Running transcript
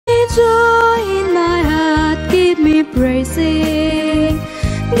joy in my heart, keep me praising.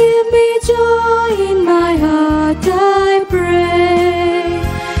 Give me joy in my heart, I pray.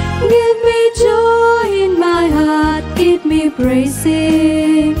 Give me joy in my heart, keep me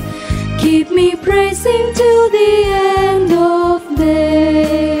praising. Keep me praising till the end of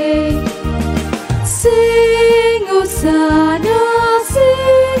day. Sing, Hosanna,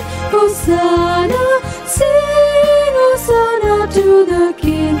 sing, Hosanna, sing, Hosanna to the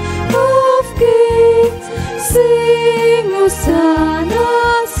King of Kings. Sing, Hosanna,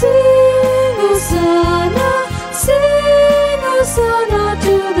 sing, Hosanna, sing, Hosanna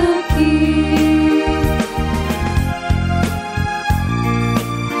to the King.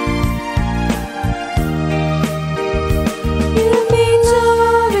 Give me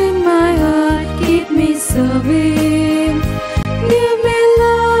joy in my heart, keep me serving. Give me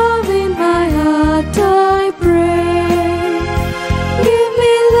love in my heart, I pray. Give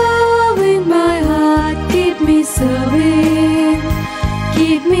me love in my heart, keep me serving.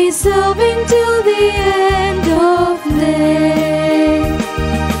 Keep me serving till the end of day.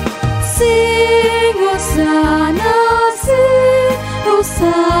 Sing, Hosanna, sing,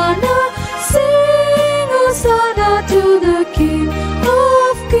 Hosanna, sing, Hosanna to the King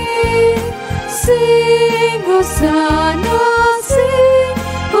of Kings. Sing, Hosanna, sing,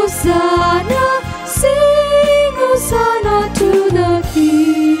 Hosanna, sing, Hosanna to the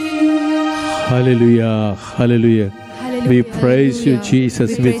King. Hallelujah, hallelujah. We praise you,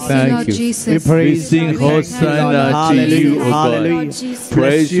 Jesus. We thank you. We praise sing you. Hosanna to you, O God.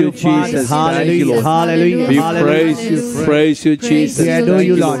 Praise you, Jesus. Thank you, Lord. Hallelujah. We praise you, Jesus. We adore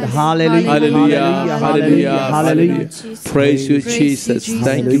you, Lord. Hallelujah. Hallelujah, hallelujah, hallelujah. Praise you, Jesus.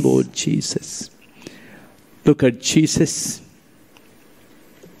 Thank you, Lord Jesus. Look at Jesus.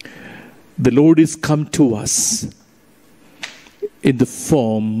 The Lord is come to us in the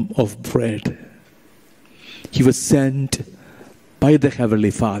form of bread. He was sent by the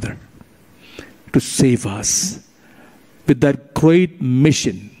Heavenly Father to save us with that great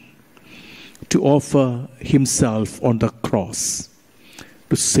mission to offer Himself on the cross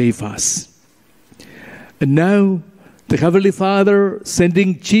to save us. And now the Heavenly Father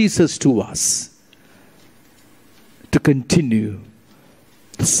sending Jesus to us to continue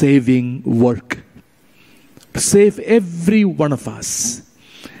the saving work, to save every one of us.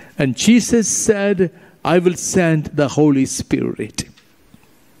 And Jesus said, I will send the Holy Spirit.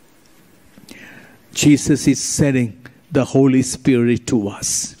 Jesus is sending the Holy Spirit to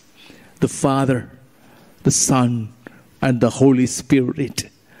us. The Father, the Son, and the Holy Spirit.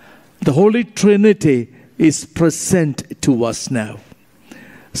 The Holy Trinity is present to us now,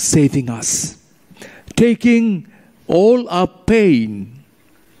 saving us, taking all our pain,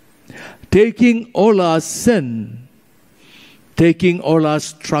 taking all our sin, taking all our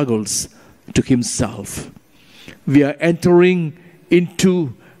struggles to Himself. We are entering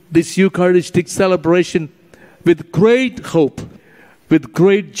into this Eucharistic celebration with great hope, with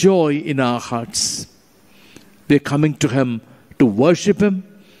great joy in our hearts. We are coming to Him to worship Him,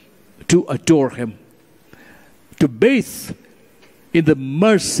 to adore Him, to bathe in the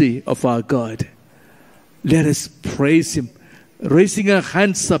mercy of our God. Let us praise Him, raising our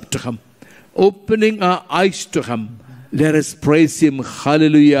hands up to Him, opening our eyes to Him. Let us praise Him.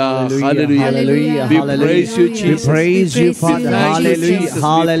 Hallelujah. Hallelujah. Hallelujah. We praise you, Jesus. We praise you, Father. Hallelujah.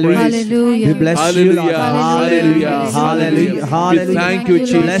 Hallelujah. We bless you, Lord. Hallelujah. Hallelujah. Hallelujah. We thank you,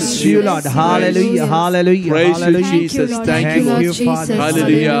 Jesus. Bless you, Lord. Hallelujah. Hallelujah. Praise you, Jesus. Thank you, Lord. Father.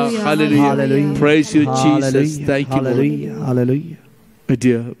 Hallelujah. Hallelujah. Praise you, Jesus. Thank you, Lord. Hallelujah. My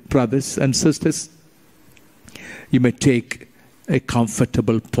dear brothers and sisters, you may take a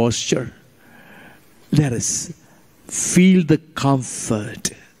comfortable posture. Let us feel the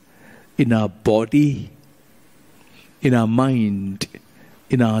comfort in our body, in our mind,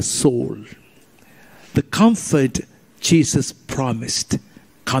 in our soul. The comfort Jesus promised,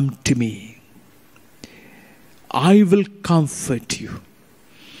 come to me. I will comfort you.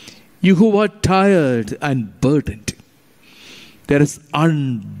 You who are tired and burdened, let us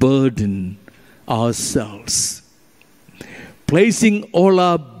unburden ourselves, placing all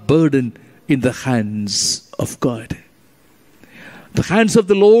our burden in the hands of God. The hands of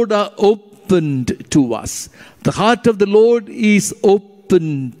the Lord are opened to us. The heart of the Lord is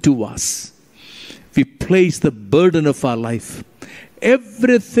open to us. We place the burden of our life,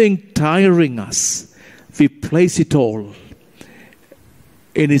 everything tiring us, we place it all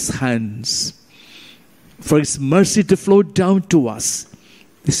in His hands for His mercy to flow down to us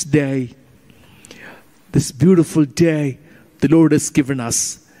this day, this beautiful day the Lord has given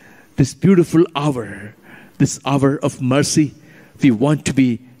us, this beautiful hour, this hour of mercy. We want to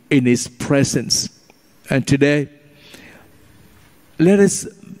be in His presence. And today, let us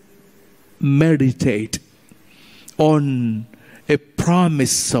meditate on a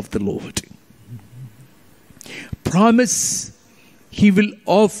promise of the Lord. Promise He will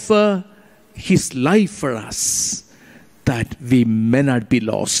offer His life for us, that we may not be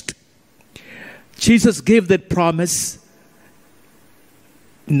lost. Jesus gave that promise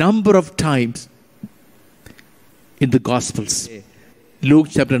number of times in the Gospels. Luke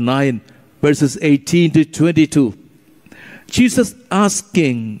chapter 9, verses 18 to 22. Jesus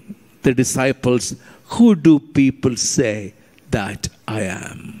asking the disciples, who do people say that I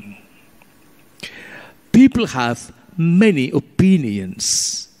am? People have many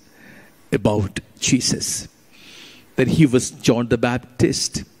opinions about Jesus. That He was John the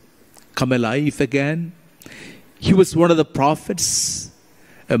Baptist, come alive again. He was one of the prophets,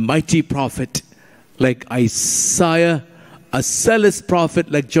 a mighty prophet like Isaiah, a zealous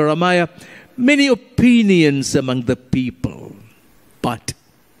prophet like Jeremiah. Many opinions among the people. But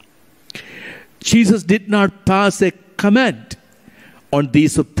Jesus did not pass a comment on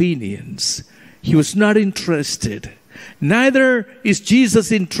these opinions. He was not interested. Neither is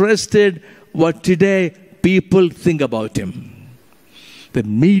Jesus interested what today people think about Him. The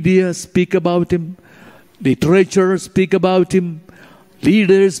media speak about Him. Literature speak about Him.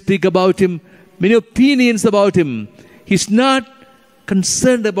 Leaders speak about Him. Many opinions about Him. He's not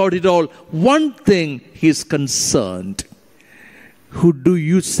concerned about it all. One thing He's concerned. Who do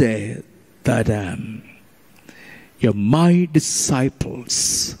you say that I am? You're my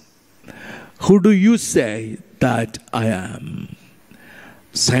disciples. Who do you say that I am?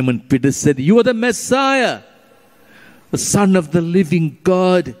 Simon Peter said, you are the Messiah, the Son of the living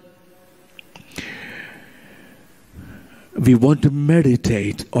God. We want to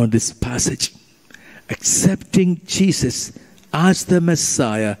meditate on this passage, accepting Jesus as the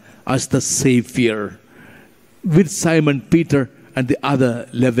Messiah, as the Savior, with Simon Peter and the other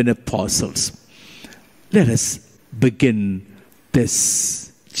 11 apostles. Let us begin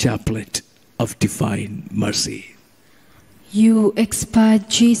this chaplet of divine mercy. You expired,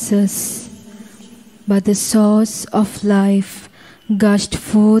 Jesus, but the source of life gushed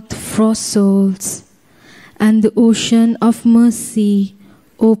forth for souls, and the ocean of mercy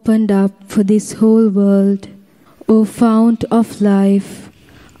opened up for this whole world. O fount of life,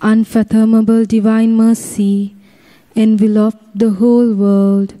 unfathomable divine mercy, envelop the whole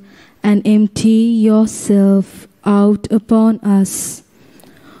world and empty yourself out upon us.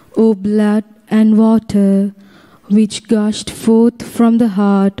 O blood and water, which gushed forth from the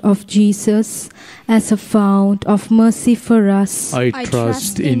heart of Jesus as a fount of mercy for us. I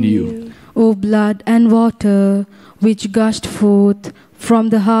trust in you. O blood and water, which gushed forth from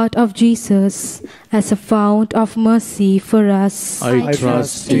the heart of Jesus as a fount of mercy for us. I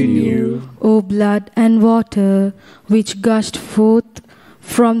trust in you. O blood and water, which gushed forth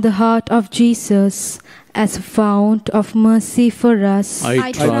from the heart of Jesus as a fount of mercy for us.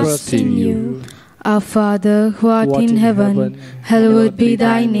 I trust in you. Our Father, who art in heaven, hallowed be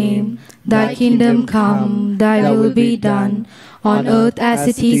thy name. Thy kingdom come, thy will be done, on earth as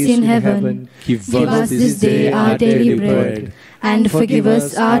it is in heaven. Give us this day our daily bread, and forgive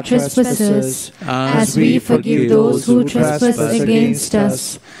us our trespasses, as we forgive those who trespass against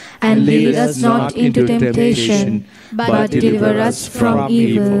us. And lead us not into temptation, but deliver us from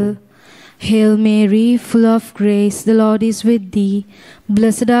evil. Hail Mary, full of grace, the Lord is with thee.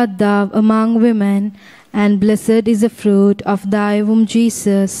 Blessed art thou among women, and blessed is the fruit of thy womb,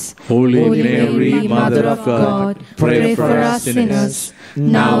 Jesus. Holy Mary, Mother of God, pray for us sinners,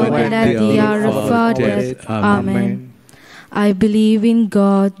 now and at the hour of our death. Amen. I believe in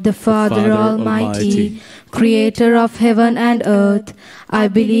God, the Father Almighty, Creator of heaven and earth. I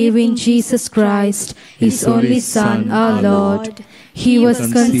believe in Jesus Christ, His only Son, our Lord. He was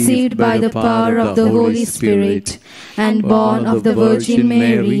conceived by the power of the Holy Spirit and born of the Virgin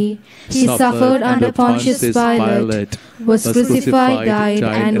Mary. He suffered under Pontius Pilate, was crucified, died,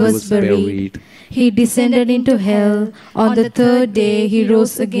 and was buried. He descended into hell. On the third day He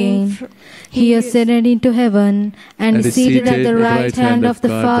rose again. He ascended into heaven and is seated at the right hand of the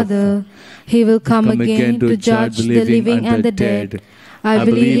Father. He will come again to judge the living and the dead. I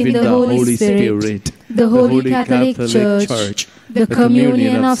believe in the Holy Spirit, the Holy Catholic Church, the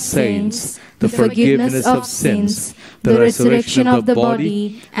communion of saints, the forgiveness of sins, the resurrection of the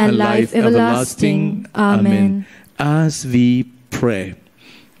body, and life everlasting. Amen. As we pray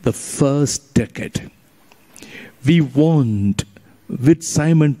the first decade, we want, with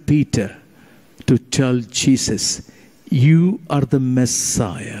Simon Peter, to tell Jesus, you are the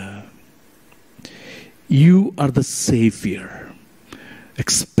Messiah. You are the Savior.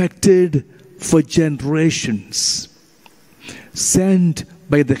 expected for generations, sent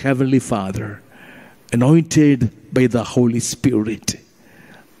by the Heavenly Father, anointed by the Holy Spirit.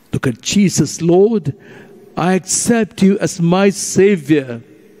 Look at Jesus. Lord, I accept you as my Savior.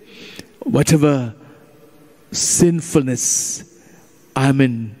 Whatever sinfulness I'm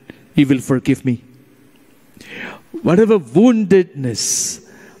in, you will forgive me. Whatever woundedness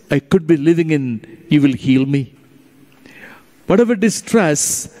I could be living in, you will heal me. Whatever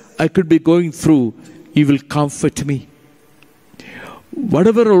distress I could be going through, you will comfort me.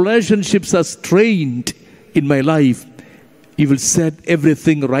 Whatever relationships are strained in my life, you will set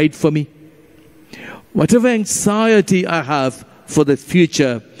everything right for me. Whatever anxiety I have for the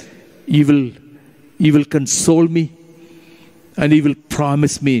future, you will console me, and you will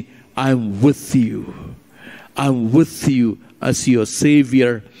promise me, I'm with you. I'm with you as your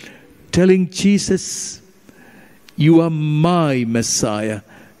Savior. Telling Jesus, you are my Messiah.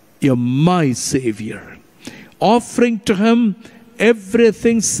 You're my Savior. Offering to Him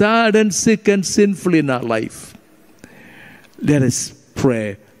everything sad and sick and sinful in our life. Let us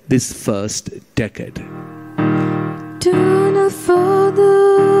pray this first decade. Eternal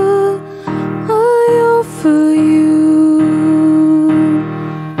Father, I offer you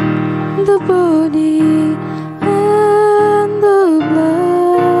the body and the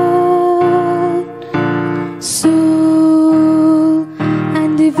blood, soul and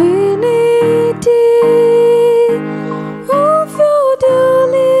divinity of your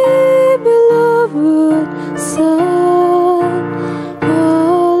dearly beloved Son,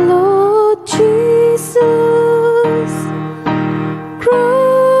 our Lord Jesus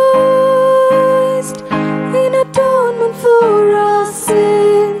Christ, in atonement for our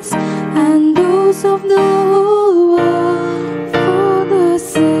sins and those of the whole world, for the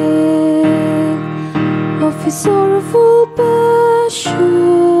sake of His sorrowful passion.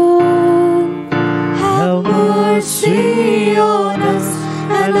 Have mercy on us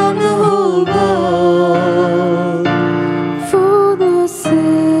and on the whole world, for the sake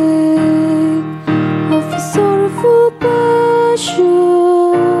of His sorrowful passion.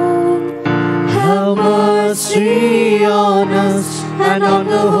 Have mercy on us and on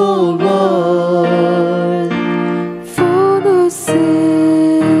the whole world, for the sake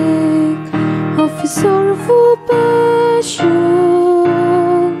of His sorrowful passion.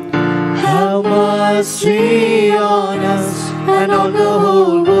 Have mercy on us and on the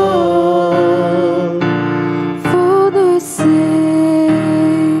whole world, for the sake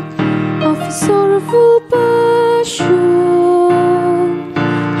of His sorrowful passion.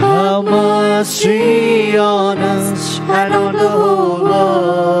 Have mercy on us and on the whole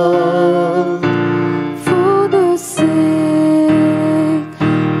world, for the sake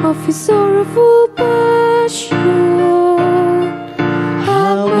of His sorrowful passion.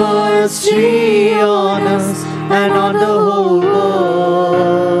 Have mercy on us and on the whole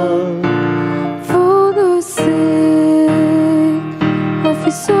world, for the sake of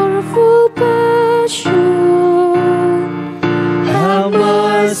His sorrowful passion. Have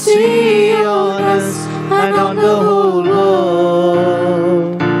mercy on us and on the whole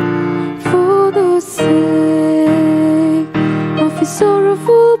world, for the sake of His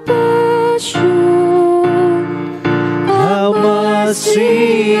sorrowful passion. Have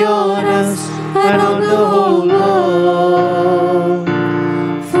mercy on us and on the whole world,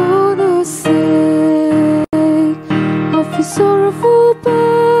 for the sake of His sorrowful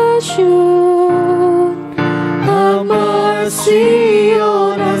passion. Have mercy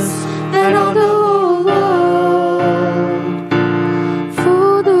on us and on the whole world,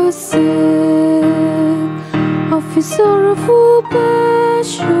 for the sake of His sorrowful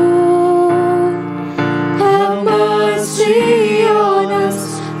passion. Have mercy on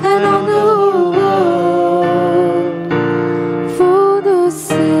us and on the whole world, for the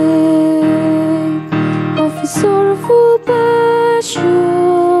sake of His sorrowful passion.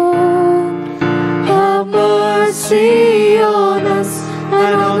 Have mercy on us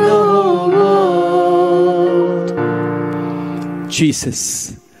and on the whole world.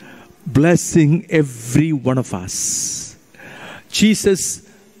 Jesus, blessing every one of us. Jesus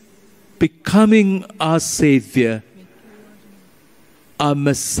becoming our Savior, our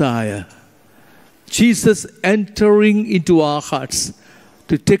Messiah. Jesus entering into our hearts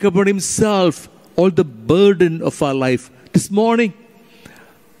to take upon Himself all the burden of our life. This morning,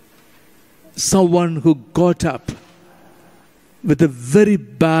 someone who got up with a very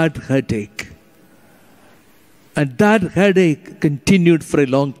bad headache, and that headache continued for a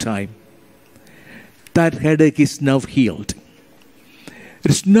long time. That headache is now healed.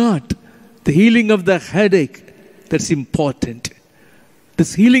 It's not the healing of the headache that's important.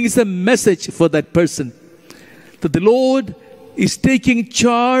 This healing is a message for that person, that the Lord is taking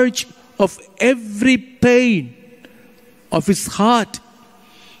charge of every pain of his heart.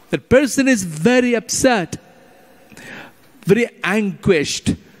 That person is very upset, very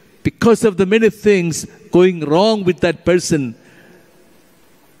anguished because of the many things going wrong with that person.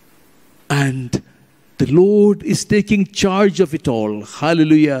 And the Lord is taking charge of it all.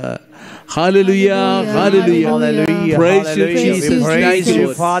 Hallelujah. Hallelujah. Hallelujah. Hallelujah. Praise you, Jesus. Praise Thank you,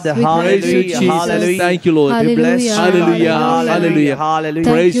 you, Father. Praise you, Hallelujah. Jesus. Hallelujah. Thank you, Lord. We bless you. Hallelujah. Hallelujah.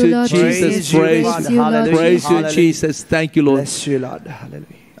 Hallelujah. Praise you, Lord Jesus. you, Praise Father. you. Hallelujah. Praise you, Hallelujah. Jesus. Thank you, Lord. Bless you, Lord. Hallelujah.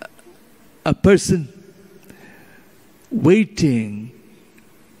 A person waiting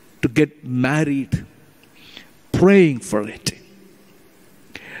to get married, praying for it.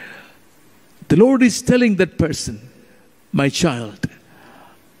 The Lord is telling that person, my child,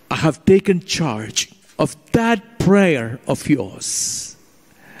 I have taken charge of that prayer of yours.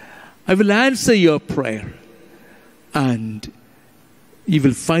 I will answer your prayer, and you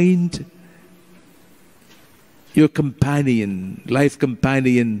will find your companion, life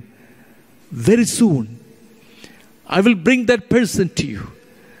companion, very soon. I will bring that person to you,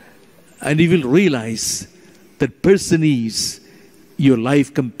 and you will realize that person is your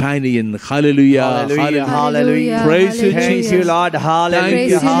life companion. Hallelujah. Hallelujah. Hallelujah. Praise you, Thank Jesus. you, Lord. Hallelujah. Thank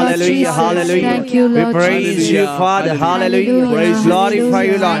you, Hallelujah. Jesus. Hallelujah. Thank you, We Lord praise Jesus. you, Father. Hallelujah. Praise you. Glorify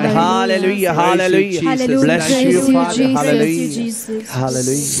you, Lord. Hallelujah. Hallelujah. Hallelujah. Hallelujah. Bless Thank you, you, Father. Jesus. Hallelujah. Jesus. Hallelujah.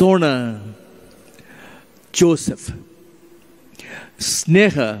 Sona, Joseph,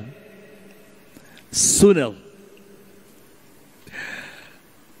 Sneha, Sunil,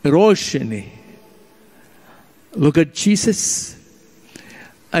 Roshani. Look at Jesus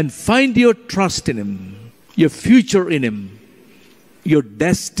and find your trust in Him, your future in Him, your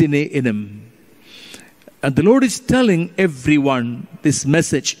destiny in Him. And the Lord is telling everyone this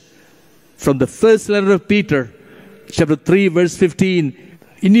message from the first letter of Peter, chapter 3, verse 15.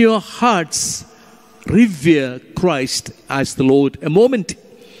 In your hearts, revere Christ as the Lord. A moment.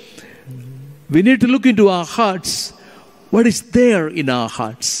 We need to look into our hearts. What is there in our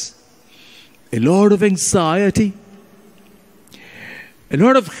hearts? A lot of anxiety, a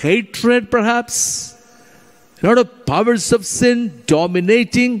lot of hatred perhaps, a lot of powers of sin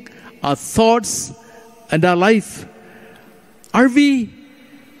dominating our thoughts and our life. Are we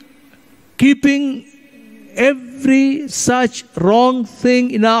keeping every such wrong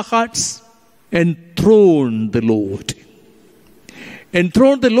thing in our hearts? Enthrone the Lord.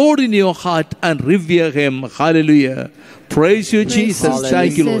 Enthrone the Lord in your heart and revere Him. Hallelujah. Praise you, Jesus. Hallelujah.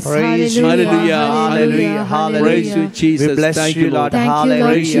 Thank you, Lord. Praise you. Hallelujah. Hallelujah. Hallelujah. Praise you, Jesus. We bless Thank you, you, Lord. Thank you, Lord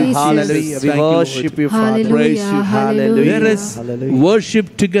Hallelujah. Jesus. Hallelujah. We Thank you, Lord. worship you, Father. Hallelujah. Praise you. Hallelujah. Let us Hallelujah.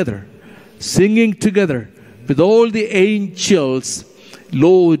 worship together, singing together with all the angels.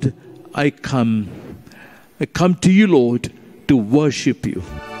 Lord, I come. I come to you, Lord, to worship you.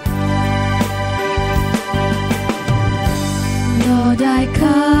 Lord, I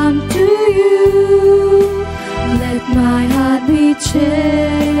come to you. Let my heart be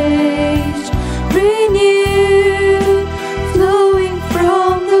changed, renewed, flowing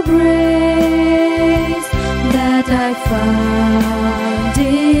from the grace that I found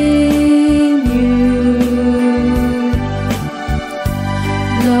in you.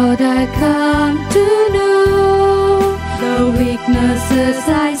 Lord, I come to know the weaknesses I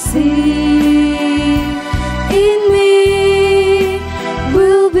see in me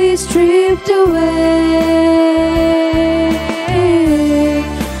will be stripped away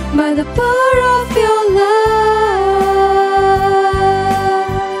by the power of your love.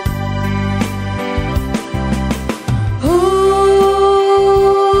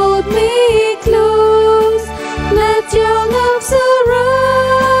 Hold me close, let your love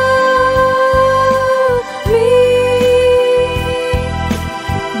surround me.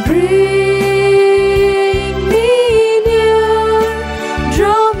 Bring me near,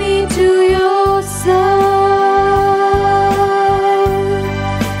 draw me to your side.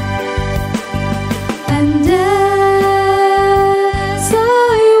 And as I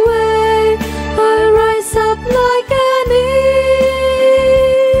wait, I rise up like an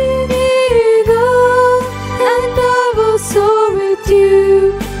eagle, and I will soar with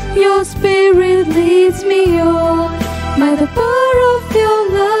you. Your spirit leads me on by the power of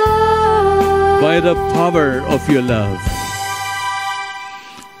your love. By the power of your love.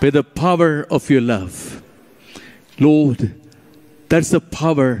 By the power of your love. Lord, that's the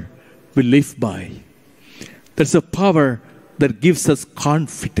power we live by. That's the power that gives us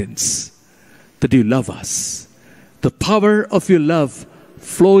confidence that you love us. The power of your love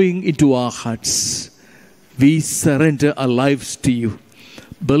flowing into our hearts. We surrender our lives to you.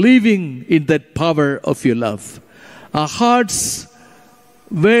 believing in that power of your love. Our hearts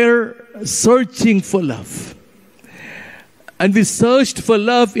were searching for love. And we searched for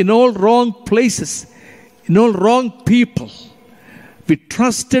love in all wrong places, in all wrong people. We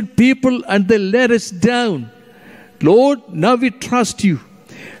trusted people and they let us down. Lord, now we trust you.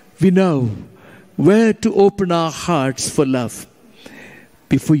 We know where to open our hearts for love.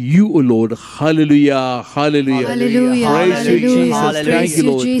 Before you, O Lord. Hallelujah, hallelujah. Hallelujah. Praise you, Jesus. Hallelujah. Thank you,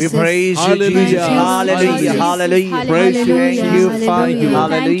 Lord. We praise you, Hallelujah. Jesus. Hallelujah. Hallelujah. Praise you, Thank you, Jesus. Father.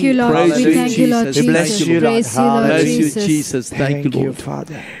 Thank you, Lord. Praise you, Thank you, Lord Jesus. We bless Jesus. you, Lord. Praise you, Lord Bless you, Jesus. Jesus. Thank you, Lord.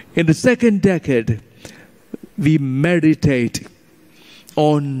 Father. In the second decade, we meditate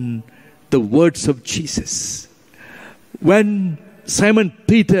on the words of Jesus. When Simon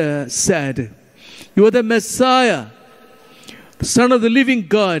Peter said, "You are the Messiah, the Son of the living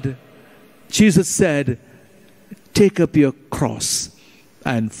God," Jesus said, "Take up your cross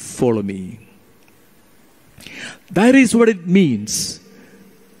and follow me." That is what it means.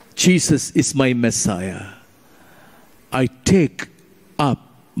 Jesus is my Messiah. I take up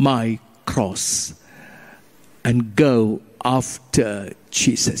my cross and go after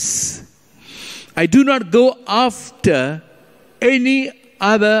Jesus. I do not go after any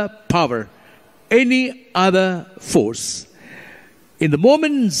other power, any other force. In the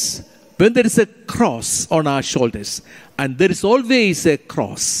moments when there is a cross on our shoulders, and there is always a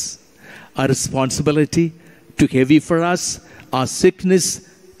cross, a responsibility too heavy for us, our sickness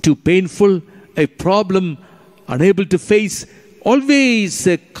too painful, a problem unable to face, always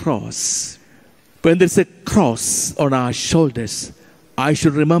a cross. When there's a cross on our shoulders, I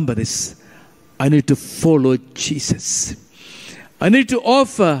should remember this. I need to follow Jesus. I need to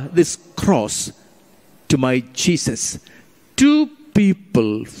offer this cross to my Jesus. Two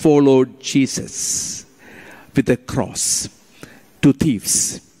people followed Jesus with a cross. Two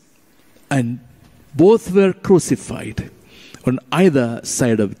thieves. And both were crucified on either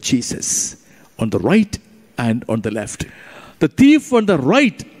side of Jesus, on the right and on the left. The thief on the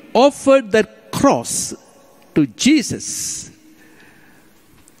right offered that cross to Jesus.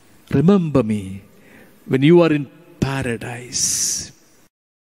 Remember me when you are in paradise.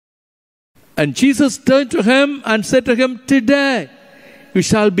 And Jesus turned to him and said to him, "Today you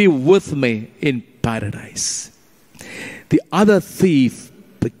shall be with me in paradise." The other thief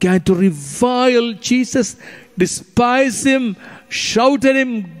began to revile Jesus, despise him, shout at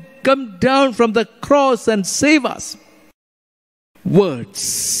him, "Come down from the cross and save us."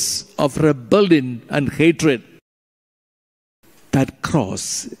 Words of rebellion and hatred. That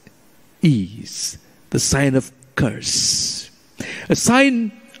cross is the sign of curse. A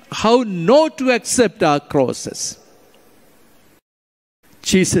sign how not to accept our crosses.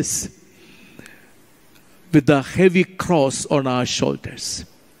 Jesus, with the heavy cross on our shoulders,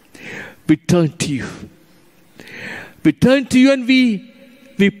 we turn to you. We turn to you and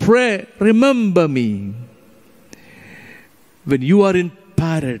we pray, "Remember me when you are in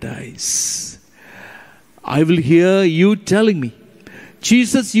paradise." I will hear you telling me,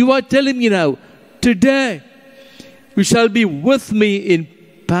 "Jesus, you are telling me now, today you shall be with me in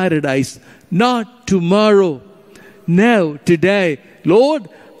paradise, not tomorrow. Now, today, Lord,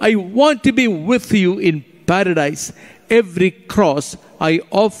 I want to be with you in paradise." Every cross I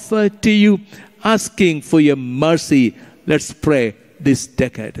offer to you, asking for your mercy. Let's pray this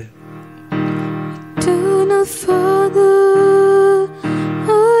decade. Eternal Father,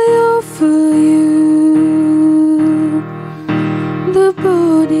 I offer you the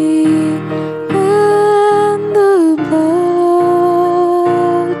body and the blood,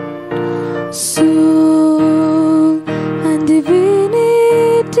 soul and divinity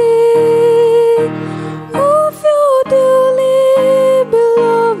of your dearly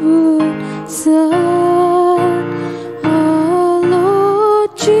beloved Son, our Lord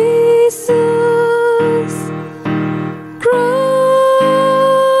Jesus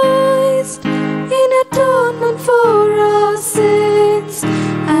Christ, in atonement for our sins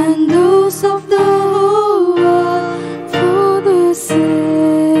and those of the whole world, for the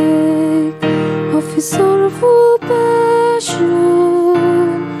sake of his sorrowful passion.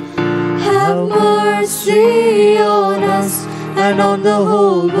 Have mercy on us and on the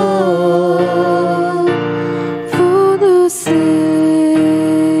whole world, for the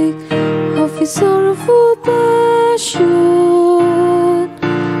sake of his sorrowful passion.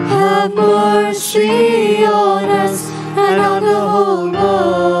 Have mercy on us and on the whole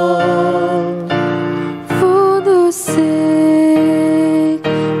world, for the sake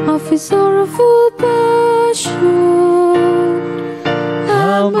of his sorrowful passion.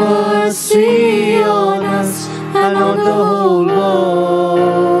 Have mercy on us and on the whole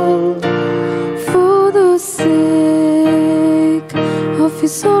world,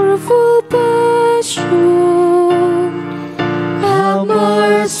 His sorrowful passion. Have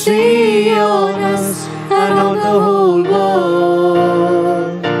mercy on us and on the whole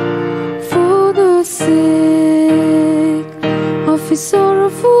world. For the sake of His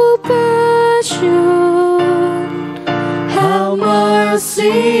sorrowful passion. Have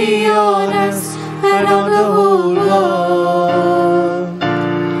mercy on us and on the whole world.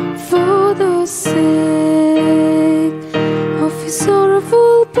 For the sake of His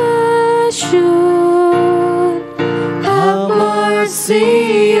sorrowful passion. Have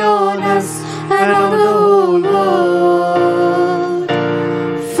mercy on us and on the whole world.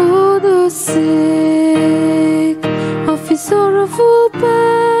 For the sake of His sorrowful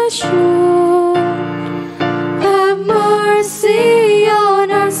passion. Have mercy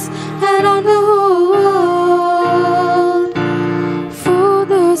on us and on the whole world. For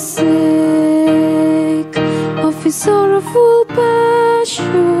the sake of His sorrowful passion.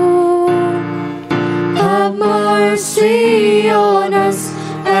 Have mercy on us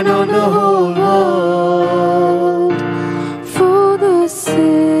and on the whole world. For the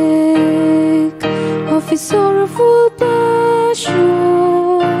sake of His sorrowful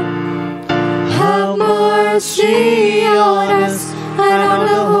passion. Have mercy on us and on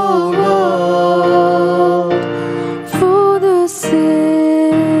the whole world. For the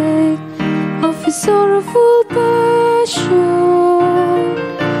sake of His sorrowful passion.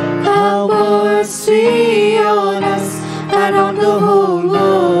 Have mercy on us and on the whole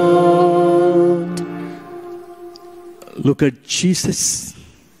world. Look at Jesus.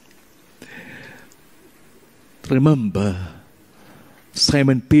 Remember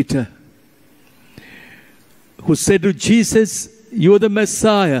Simon Peter, who said to Jesus, "You are the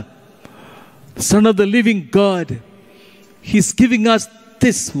Messiah, the Son of the living God." He's giving us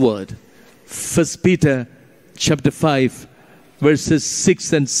this word. 1 Peter chapter 5, verses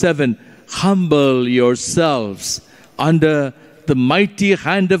 6 and 7. Humble yourselves under the mighty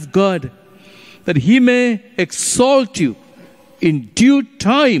hand of God, that He may exalt you in due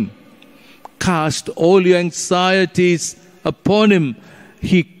time. Cast all your anxieties upon Him.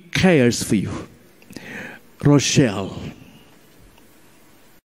 He cares for you. Rochelle,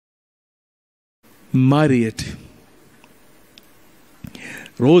 Marriott,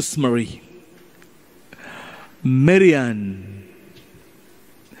 Rosemary, Marianne,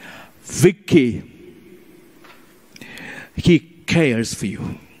 Vicky, He cares for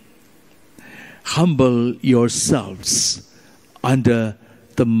you. Humble yourselves under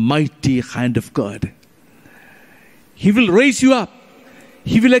the mighty hand of God. He will raise you up.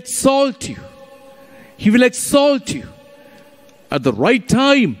 He will exalt you. He will exalt you at the right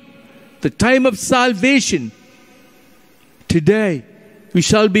time, the time of salvation. Today, you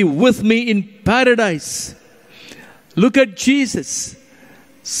shall be with me in paradise. Look at Jesus.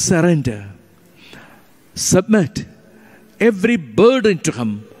 Surrender. Submit every burden to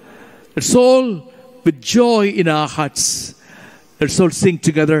Him. Let's all, with joy in our hearts, let's all sing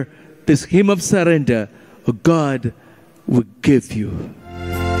together this hymn of surrender. Oh, God will give you.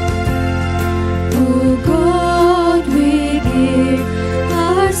 Oh God, we give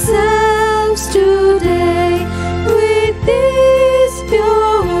ourselves today with this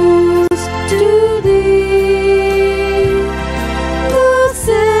pure hearts to Thee. The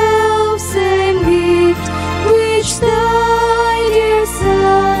self-same gift which Thy dear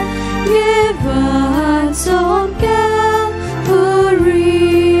Son gave us on Calvary.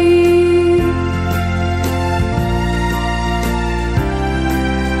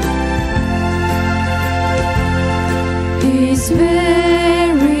 His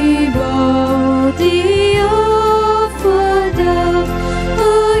very body offered up,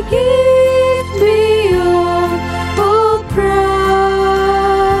 a gift beyond all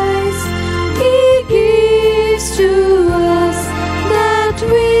price. He gives to us that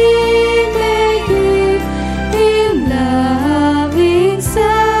we may live in loving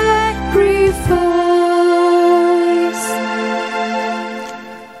sacrifice.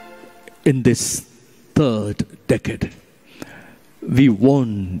 In this third decade, we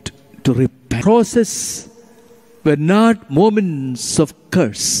want to repent. Crosses were not moments of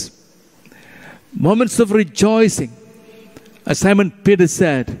curse, moments of rejoicing. As Simon Peter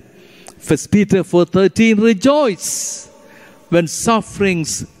said, 1 Peter 4:13, rejoice when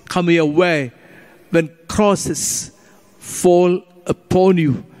sufferings come your way, when crosses fall upon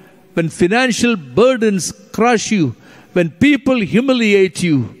you, when financial burdens crush you, when people humiliate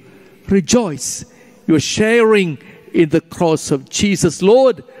you. Rejoice. You are sharing in the cross of Jesus.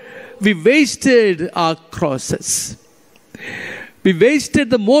 Lord, we wasted our crosses. We wasted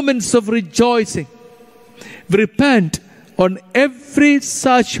the moments of rejoicing. We repent on every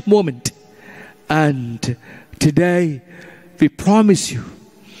such moment. And today, we promise you,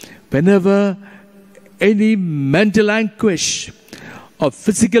 whenever any mental anguish or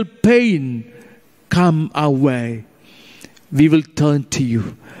physical pain come our way, we will turn to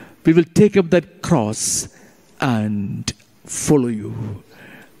you. We will take up that cross and follow you.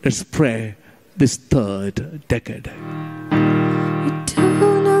 Let's pray this third decade.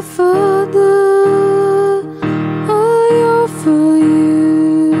 Eternal Father, I offer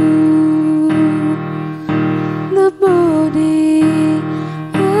you the body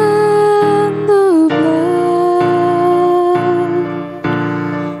and the blood,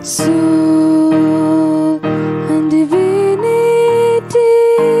 soul and divinity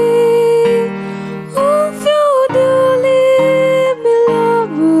of your dearly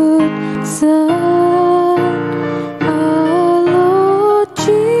beloved Son, our Lord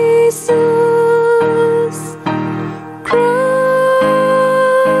Jesus Christ,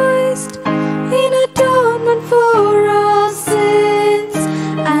 in atonement for our sins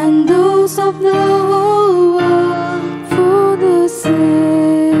and those of the whole world, for the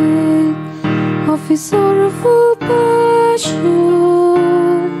sake of His sorrowful passion.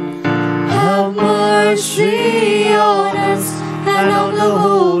 Have mercy on us and on the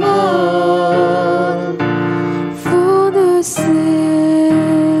whole world, for the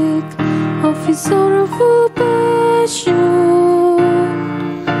sake of His sorrowful passion.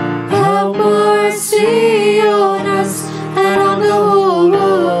 Have mercy on us and on the whole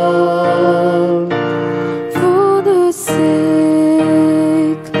world, for the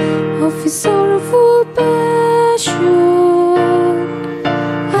sake of His sorrowful passion.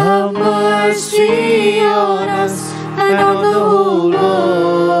 Have mercy on us and on the whole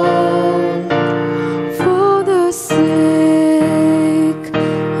world, for the sake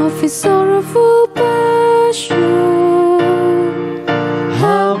of His sorrowful passion.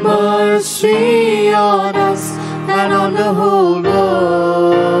 Have mercy on us and on the whole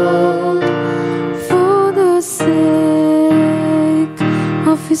world, for the sake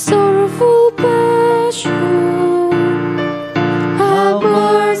of His sorrowful passion. Have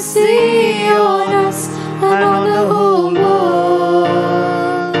mercy on us and on the whole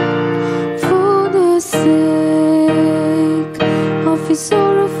world, for the sake of His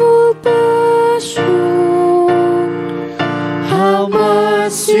sorrowful passion. Have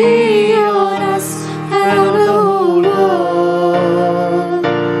mercy on us and on the whole world,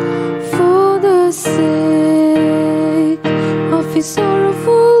 for the sake of His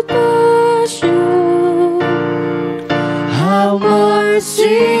sorrowful passion. Have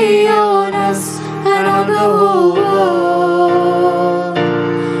mercy on us and on the whole world,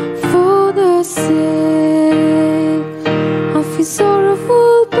 for the sake of His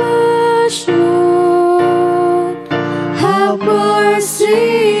sorrowful passion. Have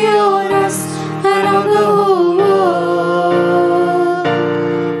mercy on us and on the whole world,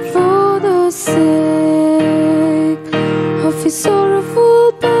 for the sake of His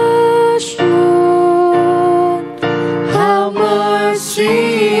sorrowful passion. Have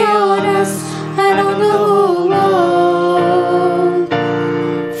mercy on us and on the whole world,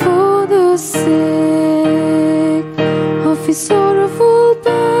 for the sake of His sorrowful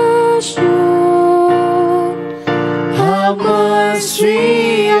passion. Have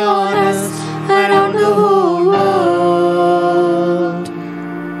mercy on us and on the whole world.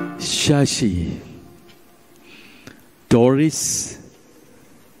 Shashi, Doris,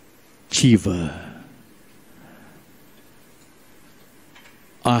 Jiva,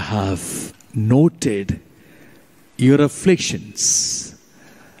 I have noted your afflictions.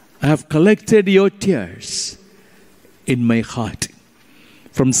 I have collected your tears in my heart.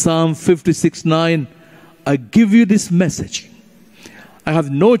 From Psalm 56:9, I give you this message. I have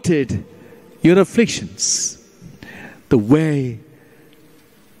noted your afflictions, the way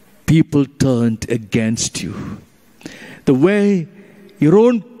people turned against you, the way your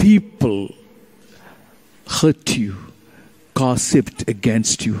own people hurt you, gossiped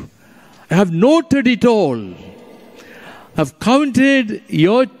against you. I have noted it all. I have counted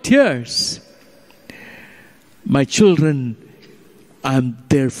your tears. My children, I am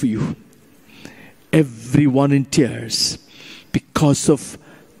there for you. Everyone in tears because of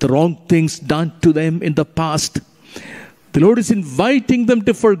the wrong things done to them in the past. The Lord is inviting them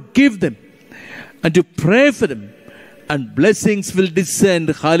to forgive them and to pray for them and blessings will descend.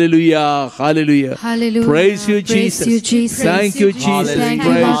 Hallelujah, hallelujah. Hallelujah. Praise you, Jesus. Praise you, Jesus. Thank you, Jesus. Thank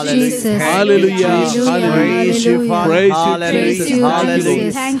Praise you, Jesus. Hallelujah, Hallelujah. Praise you, Father. Praise you, Hallelujah.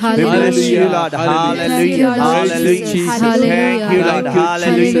 Jesus. Hallelujah. Thank We bless you, Lord. Hallelujah. Hallelujah. Jesus. Thank you, Lord.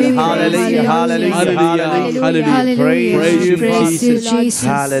 Hallelujah. Hallelujah. Hallelujah. Hallelujah. Praise you, Praise you, Jesus.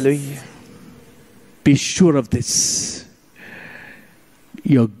 Hallelujah. Be sure of this.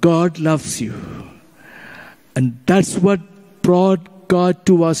 Your God loves you. And that's what brought God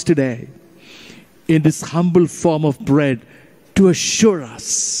to us today in this humble form of bread, to assure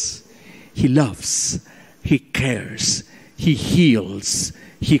us He loves, He cares, He heals,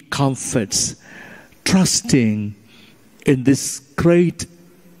 He comforts, trusting in this great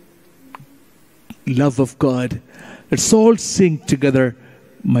love of God. Let's all sing together,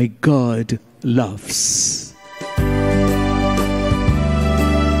 My God loves.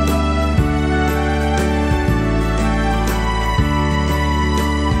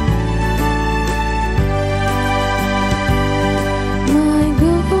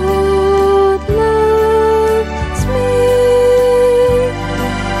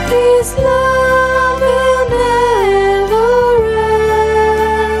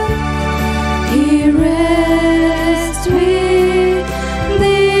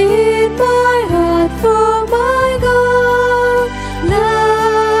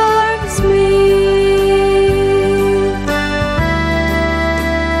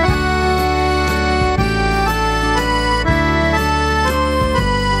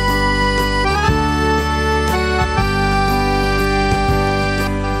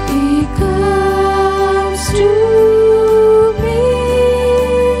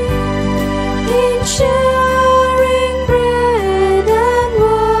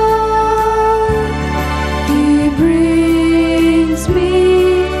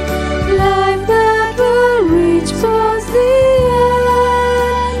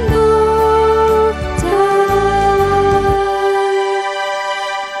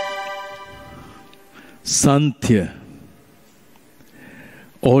 Santhya,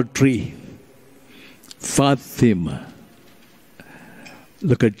 Audrey, Fatima.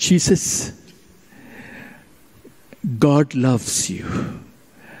 Look at Jesus. God loves you.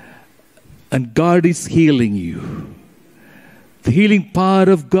 And God is healing you. The healing power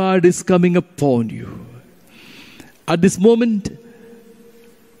of God is coming upon you. At this moment,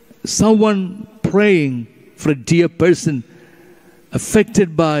 someone praying for a dear person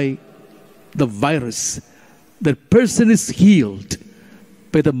affected by the virus, that person is healed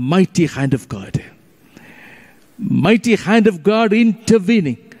by the mighty hand of God. Mighty hand of God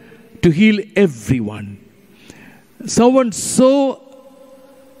intervening to heal everyone. Someone so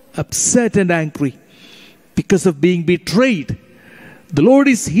upset and angry because of being betrayed, the Lord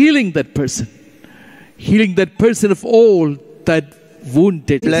is healing that person. Healing that person of all that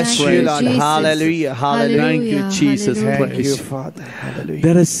wounded. Bless you, Lord. Hallelujah. Hallelujah. Thank you, Jesus. Thank Praise you, you. Father. Hallelujah.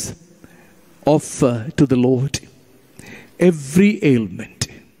 Let us offer to the Lord every ailment,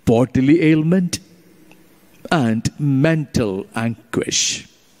 bodily ailment and mental anguish.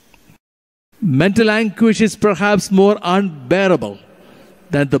 Mental anguish is perhaps more unbearable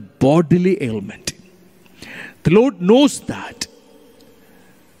than the bodily ailment. The Lord knows that.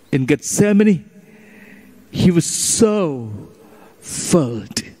 In Gethsemane, He was so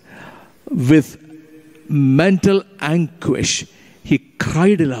filled with mental anguish, He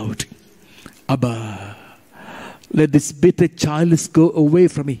cried aloud, Abba, let this bitter chalice go away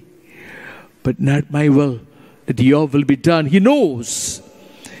from me, but not my will, that your will be done. He knows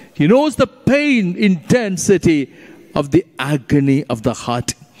the pain, intensity of the agony of the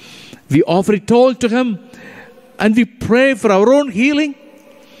heart. We offer it all to Him, and we pray for our own healing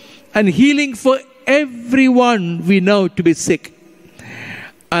and healing for everyone we know to be sick.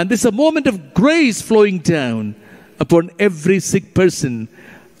 And this is a moment of grace flowing down upon every sick person.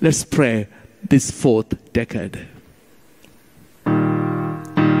 Let's pray this fourth decade.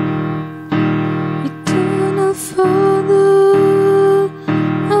 Eternal Father,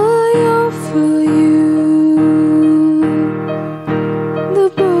 I offer you the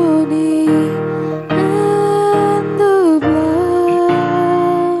body and the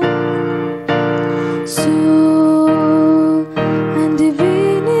blood, soul and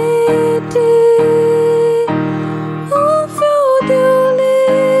divinity of your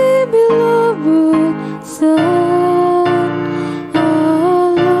dearly beloved Son.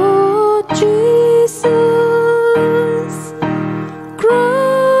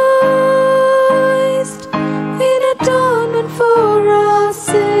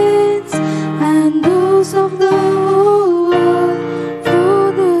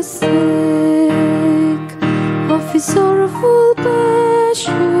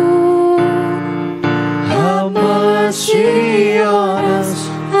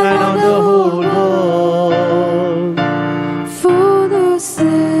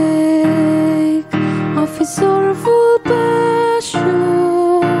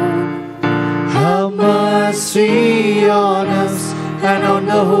 mercy on us and on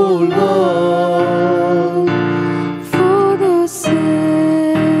the whole world. For the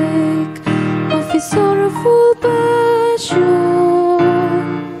sake of His sorrowful passion,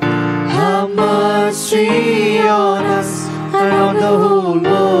 Have mercy on us and on the whole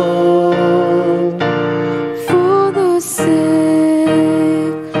world. for the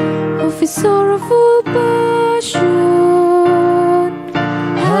sake of His sorrowful passion,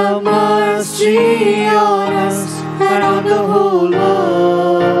 Have mercy on us and on the whole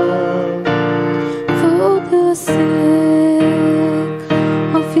world. for the sake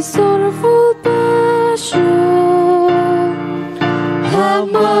of His sorrowful passion, Have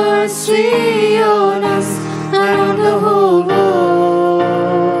mercy on us and on the whole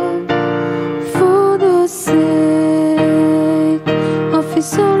world. for the sake of His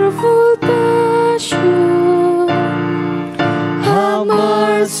sorrowful passion, Have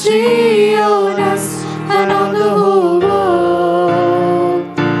mercy on us and on the whole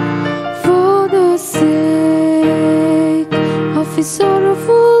world. for the sake of His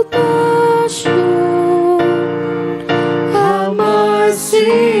sorrowful passion, Have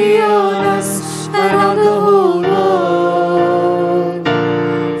mercy on us and on the whole world.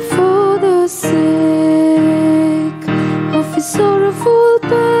 for the sake of His sorrowful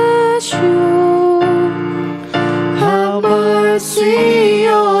passion, Have mercy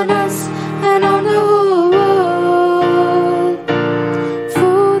on us and on the whole world.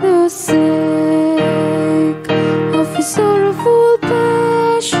 for the sake of His sorrowful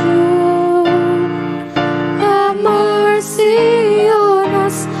passion, have mercy on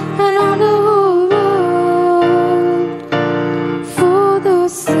us and on the whole world. For the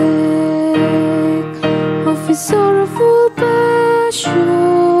sake of His sorrowful passion,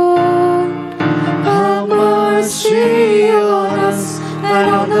 Have mercy on us and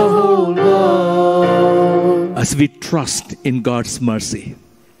on the whole world. As we trust in God's mercy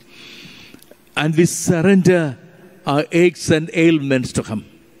and we surrender our aches and ailments to Him,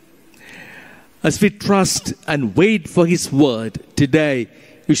 as we trust and wait for His word, today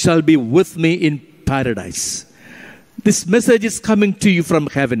you shall be with me in paradise. This message is coming to you from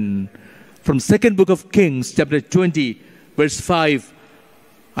heaven, from 2nd book of Kings, chapter 20, verse 5.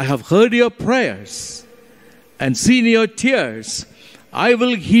 I have heard your prayers and seen your tears. I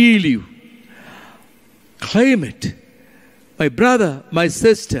will heal you. Claim it. My brother, my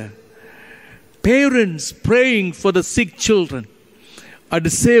sister, parents praying for the sick children, a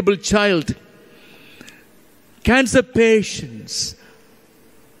disabled child, cancer patients,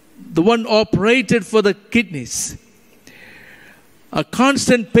 the one operated for the kidneys, a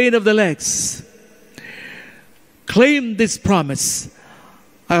constant pain of the legs. Claim this promise.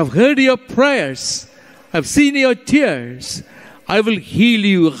 I have heard your prayers. I have seen your tears. I will heal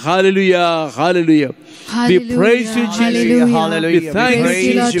you. Hallelujah. Hallelujah. We praise you, Jesus. Hallelujah. We Hallelujah. thank We you,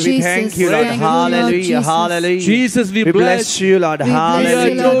 praise you. We Jesus. thank you, Lord. Thank you, Lord Hallelujah. Jesus. Hallelujah. Jesus, we We bless bless you, Lord. We bless you,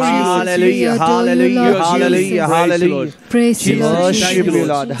 Hallelujah. Lord Jesus. Hallelujah. We adore you, Hallelujah. Lord Hallelujah. Jesus. Hallelujah. Praise you, Lord Jesus, thank you, Jesus.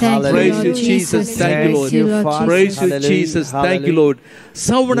 Lord. Thank you, Praise Lord you, Jesus. Jesus. Thank you, Lord. Praise you, Lord Father. Praise you, Hallelujah. Jesus. Thank you, Hallelujah. Lord.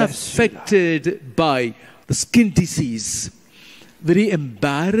 Someone Bless you, affected by the skin disease, very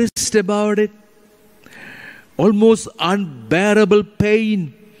embarrassed about it, almost unbearable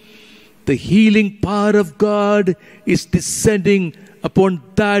pain. The healing power of God is descending upon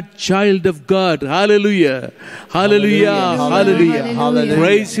that child of God. Hallelujah. Hallelujah. Hallelujah. Hallelujah.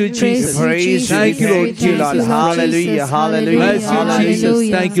 Praise you, Jesus. Praise you. Thank you, Lord Thank you, Lord. Jesus. Hallelujah. Hallelujah. Bless you, Jesus.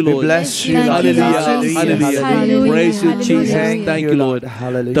 Hallelujah. Thank you, We Lord. bless you, Thank Lord. you, Hallelujah. Jesus. Hallelujah. Hallelujah. Praise you, Jesus. Hallelujah. Thank you, Lord.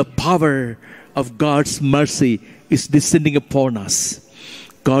 Hallelujah. The power of God's mercy is descending upon us.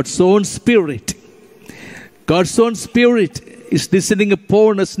 God's own Spirit is descending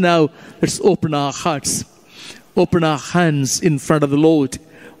upon us now. Let's open our hearts, open our hands in front of the Lord,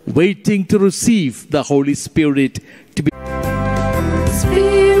 waiting to receive the Holy Spirit to be.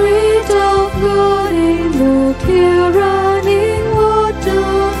 Spirit of God, invoke here running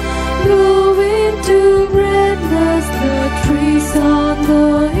water, blow into breathless the trees on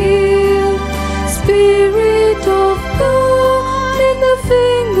the hill. Spirit of God, in the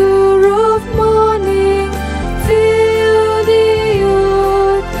finger of morning, fill the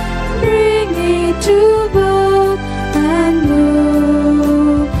earth, bring it to birth, and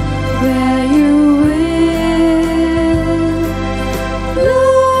blow where you will.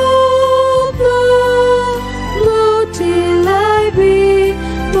 Blow, blow, blow till I be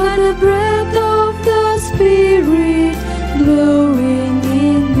but a breath of the Spirit blowing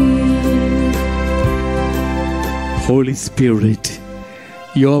in me. Holy Spirit,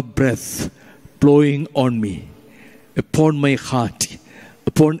 your breath blowing on me, upon my heart,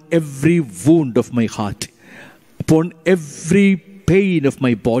 upon every wound of my heart. upon every pain of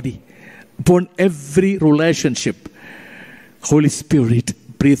my body, upon every relationship. Holy Spirit,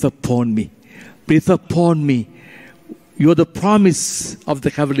 breathe upon me. Breathe upon me. You are the promise of the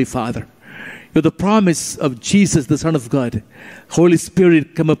Heavenly Father. You are the promise of Jesus, the Son of God. Holy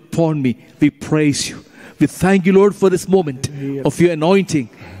Spirit, come upon me. We praise you. We thank you, Lord, for this moment of your anointing.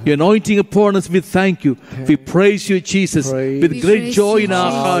 Your anointing upon us, we thank you. We praise you, Jesus, with great joy in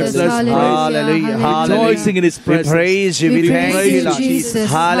our hearts. Let's praise. Hallelujah. Rejoicing in His presence. We praise you. We thank you, Lord. Jesus.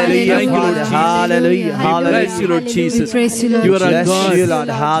 Hallelujah. Thank you, Lord Jesus. Hallelujah. We bless you, Lord Jesus. Praise you, Lord. You are our Bless you, Lord.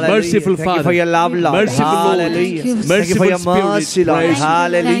 God, Hallelujah. merciful Thank you Father, for your love, Lord. merciful Lord, Hallelujah. Thank you merciful for your Spirit. mercy, Lord. Praise you.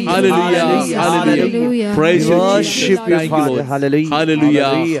 Hallelujah. Hallelujah. Hallelujah. Praise We you, worship Jesus. you, Thank you, Father. Lord. Hallelujah.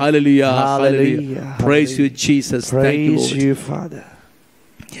 Hallelujah. Hallelujah. Hallelujah. Praise you, Jesus. Thank you, Praise Lord. you, Father.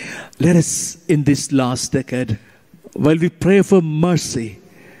 Let us, in this last decade, while we pray for mercy,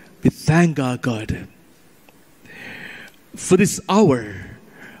 we thank our God for this hour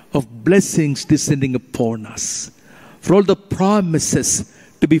of blessings descending upon us, for all the promises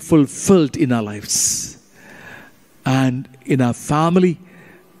to be fulfilled in our lives and in our family,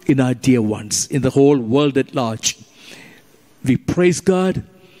 in our dear ones, in the whole world at large. We praise God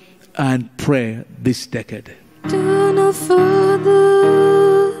and pray this decade. Eternal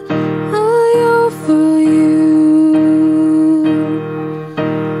Father, I offer you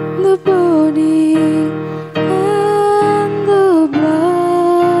the body and the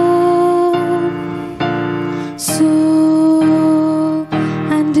blood, soul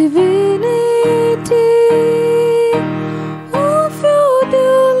and divinity of your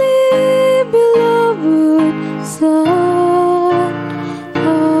dearly beloved Son,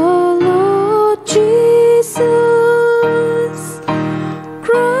 our Lord Jesus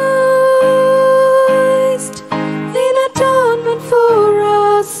Christ, in atonement for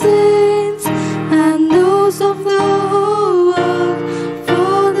our sins and those of the whole world,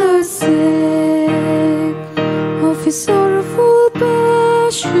 for the sake of His sorrowful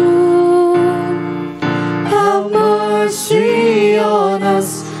passion. Have mercy on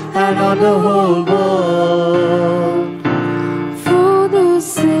us and on the whole world, for the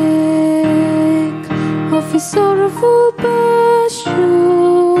sake of His sorrowful passion.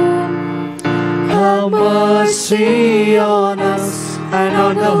 Have mercy on us and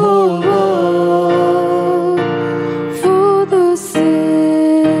on the whole world, for the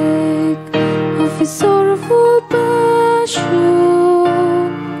sake of His sorrowful passion.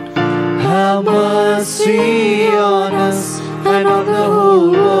 Have mercy on us and on the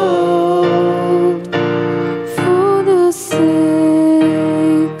whole world, for the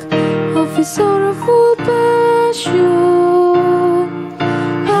sake of His sorrowful passion.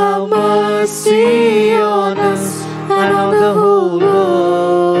 Have mercy on us and on the whole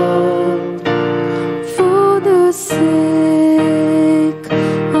world, for the sake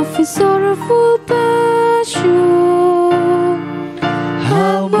of His sorrowful passion.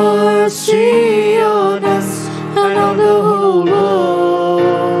 Have mercy on us and on the whole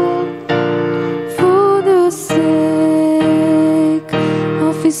world, for the sake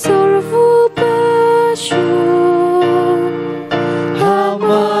of His sorrowful passion. Have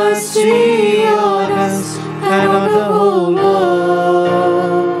mercy on us and on the whole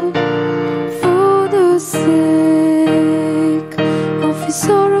world, for the sake of His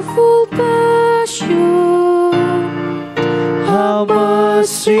sorrowful passion. Have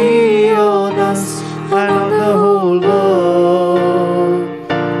mercy on us and on the whole world,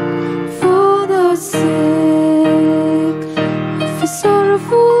 for the sake of His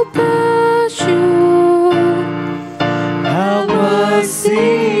sorrowful passion. Have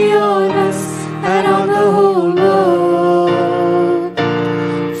mercy on us and on the whole world,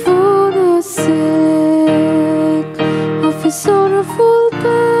 for the sake of His sorrowful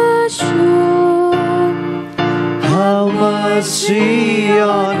passion. Have mercy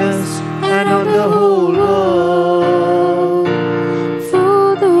on us and on the whole world,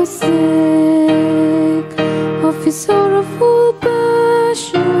 for the sake of His sorrowful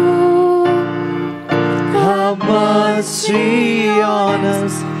passion. Have mercy on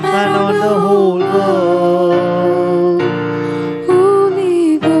us and on the whole world.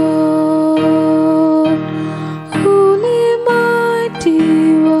 Holy God, Holy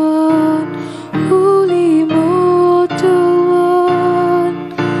Mighty One, Holy Immortal One,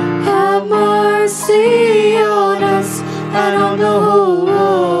 have mercy on us and on the whole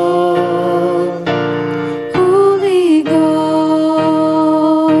world. Holy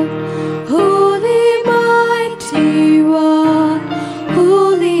God, Holy Mighty One,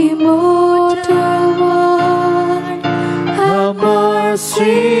 Holy Immortal One, have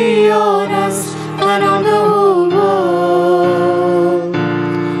mercy on us and on the whole world.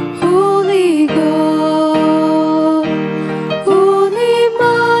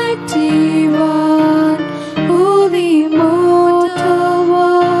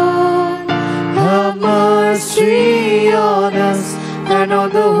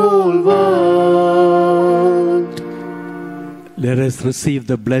 whole world. Let us receive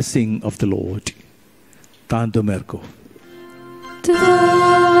the blessing of the Lord. Tanto merco.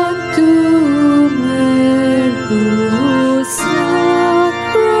 Tanto merco sacramentum.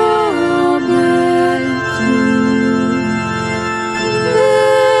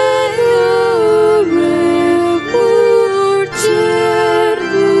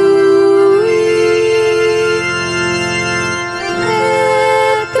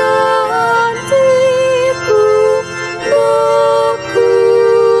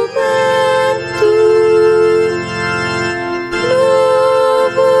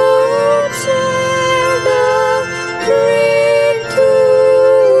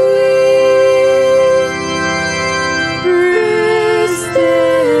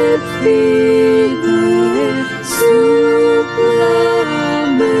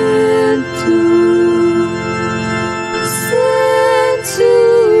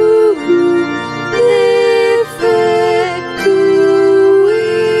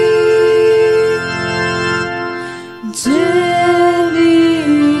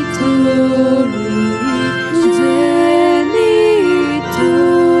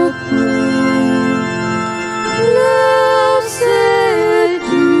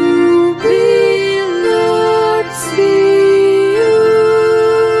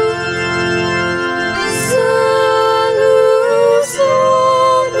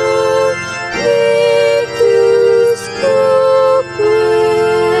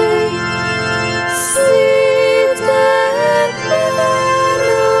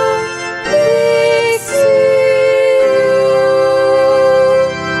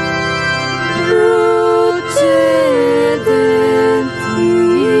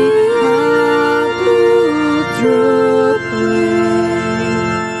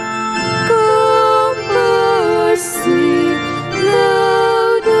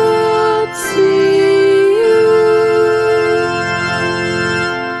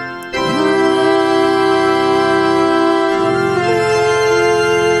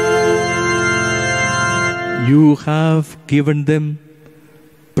 You have given them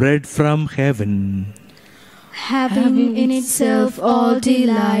bread from heaven, having in itself all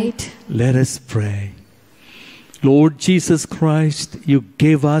delight. Let us pray. Lord Jesus Christ, you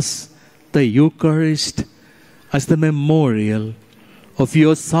gave us the Eucharist as the memorial of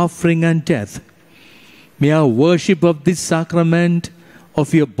your suffering and death. May our worship of this sacrament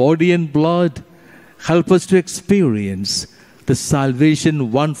of your body and blood help us to experience the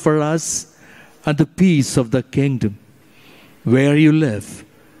salvation won for us and the peace of the kingdom, where you live,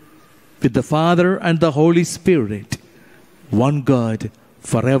 with the Father and the Holy Spirit, one God,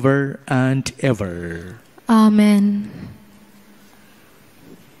 forever and ever. Amen.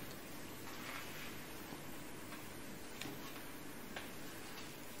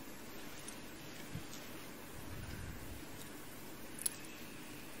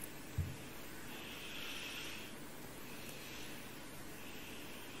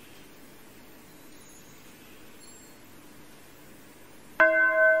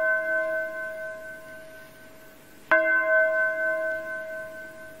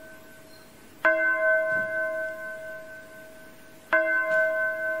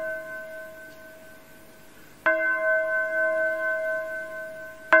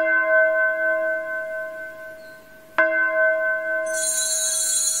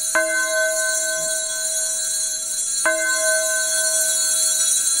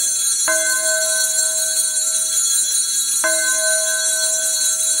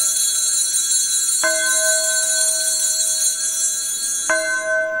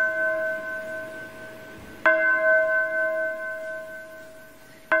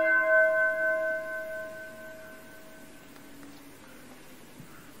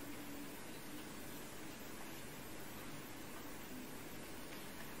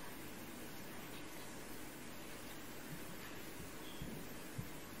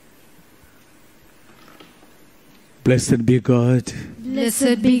 Blessed be God.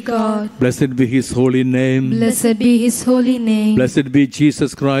 Blessed be God. Blessed be his holy name. Blessed be his holy name. Blessed be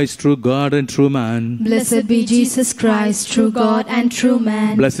Jesus Christ, true God and true man. Blessed be Jesus Christ, true God and true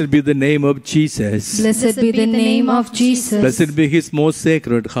man. Blessed be the name of Jesus. Blessed be the name of Jesus. Blessed be his most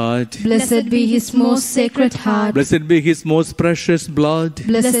sacred heart. Blessed be his most sacred heart. Blessed be his most precious blood.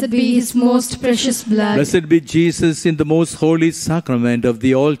 Blessed be his most precious blood. Blessed be Jesus in the most holy sacrament of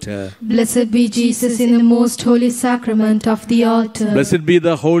the altar. Blessed be Jesus in the most holy sacrament of the altar. Blessed be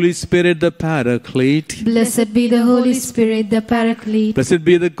the Holy Spirit, the Paraclete. Blessed be the Holy Spirit, the Paraclete. Blessed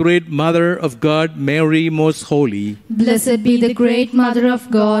be the great Mother of God, Mary most holy. Blessed be the great Mother of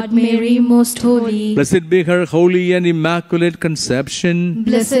God, Mary most holy. Blessed be her holy and immaculate conception.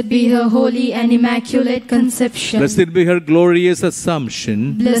 Blessed be her holy and immaculate conception. Blessed be her glorious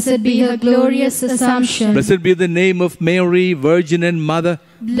Assumption. Blessed be her glorious Assumption. Blessed be the name of Mary, Virgin and Mother.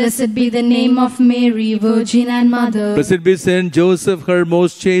 Blessed be the name of Mary, Virgin and Mother. Blessed be Saint Joseph, her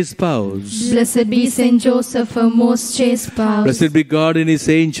most chaste spouse. Blessed be Saint Joseph, her most chaste spouse. Blessed be God in His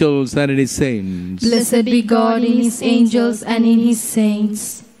angels and in His saints. Blessed be God in His angels and in His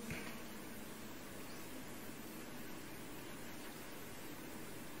saints.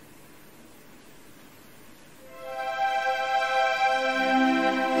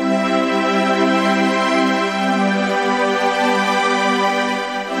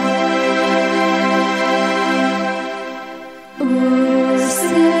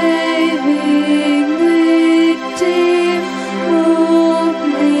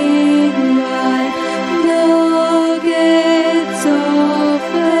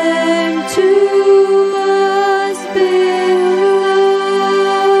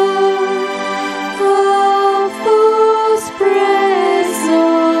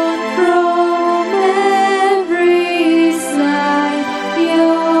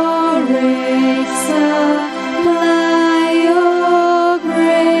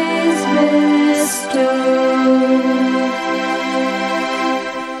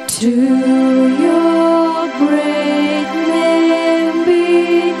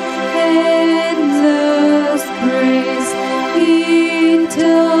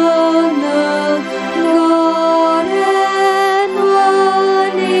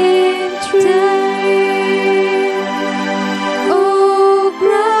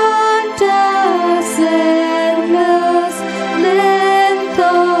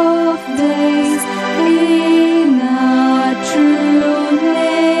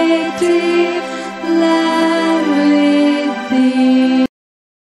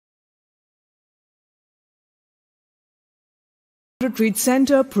 Retreat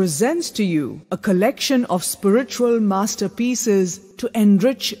Centre presents to you a collection of spiritual masterpieces to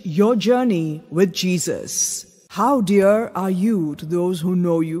enrich your journey with Jesus. How dear are you to those who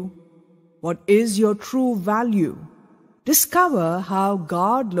know you? What is your true value? Discover how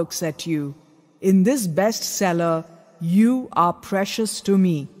God looks at you. In this bestseller, You Are Precious to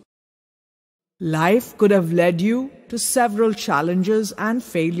Me. Life could have led you to several challenges and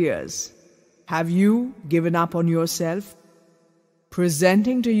failures. Have you given up on yourself?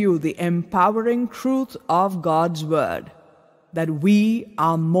 Presenting to you the empowering truth of God's Word, that we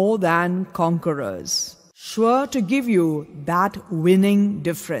are more than conquerors, sure to give you that winning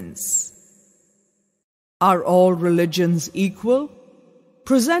difference. Are all religions equal?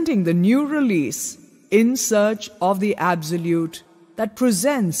 Presenting the new release, In Search of the Absolute, that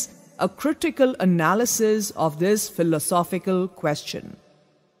presents a critical analysis of this philosophical question.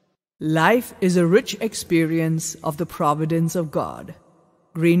 Life is a rich experience of the providence of God.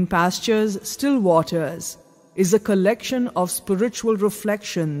 Green Pastures, Still Waters is a collection of spiritual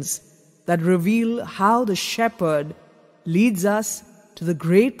reflections that reveal how the shepherd leads us to the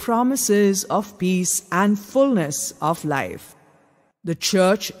great promises of peace and fullness of life. The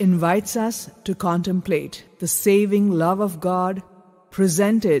Church invites us to contemplate the saving love of God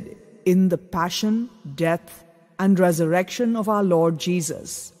presented in the passion, death, and resurrection of our Lord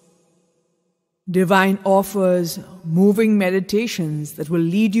Jesus. Divine offers moving meditations that will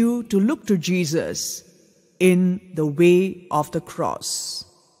lead you to look to Jesus in the way of the cross.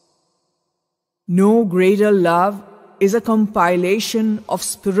 No Greater Love is a compilation of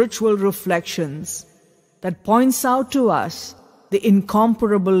spiritual reflections that points out to us the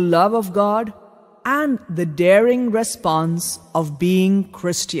incomparable love of God and the daring response of being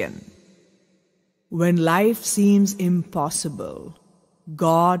Christian. When life seems impossible,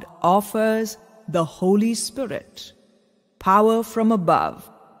 God offers the Holy Spirit, power from above,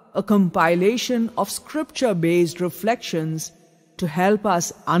 a compilation of scripture-based reflections to help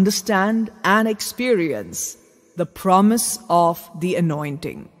us understand and experience the promise of the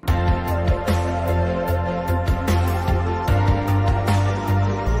anointing.